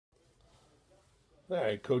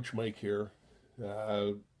Hi, Coach Mike here.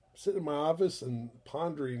 Uh, Sitting in my office and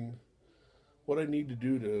pondering what I need to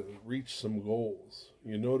do to reach some goals.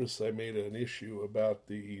 You notice I made an issue about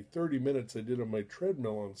the 30 minutes I did on my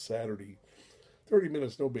treadmill on Saturday. 30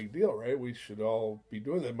 minutes, no big deal, right? We should all be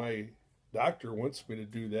doing that. My doctor wants me to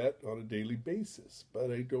do that on a daily basis, but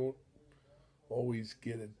I don't always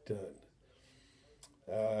get it done.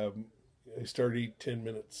 Um, I start eat 10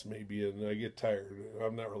 minutes maybe and I get tired.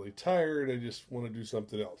 I'm not really tired, I just want to do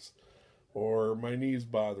something else. Or my knees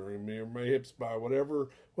bothering me or my hips bother,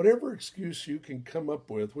 whatever excuse you can come up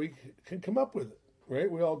with, we can come up with it, right?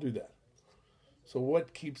 We all do that. So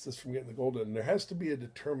what keeps us from getting the goal done? There has to be a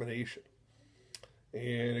determination,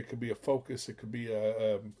 and it could be a focus. It could be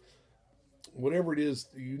whatever it is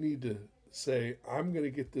you need to say. I'm going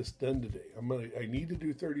to get this done today. I need to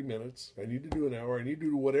do 30 minutes. I need to do an hour. I need to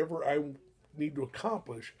do whatever I need to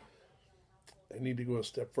accomplish. I need to go a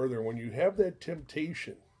step further. When you have that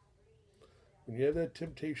temptation,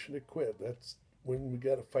 to quit, that's when we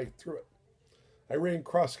got to fight through it. I ran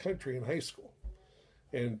cross country in high school.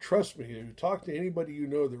 And trust me, if you talk to anybody you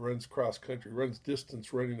know that runs cross country, runs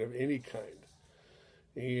distance running of any kind,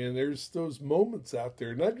 and there's those moments out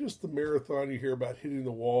there, not just the marathon you hear about hitting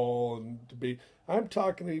the wall and debate. I'm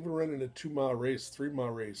talking even running a 2 mile race, 3 mile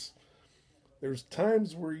race. There's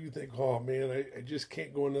times where you think, oh man, I just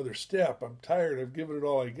can't go another step. I'm tired. I've given it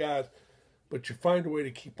all I got. But you find a way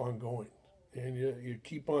to keep on going. And you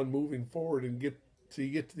keep on moving forward and you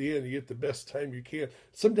get to the end. You get the best time you can.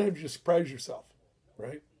 Sometimes you surprise yourself,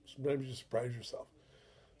 right? Sometimes you surprise yourself.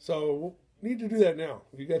 So need to do that now.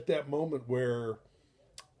 You got that moment where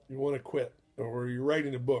you want to quit, or you're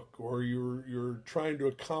writing a book, or you're trying to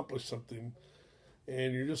accomplish something,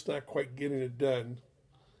 and you're just not quite getting it done,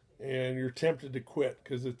 and you're tempted to quit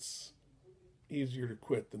because it's easier to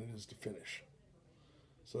quit than it is to finish.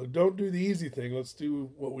 So don't do the easy thing. Let's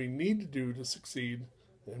do what we need to do to succeed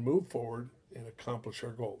and move forward and accomplish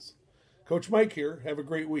our goals. Coach Mike here. Have a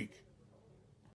great week.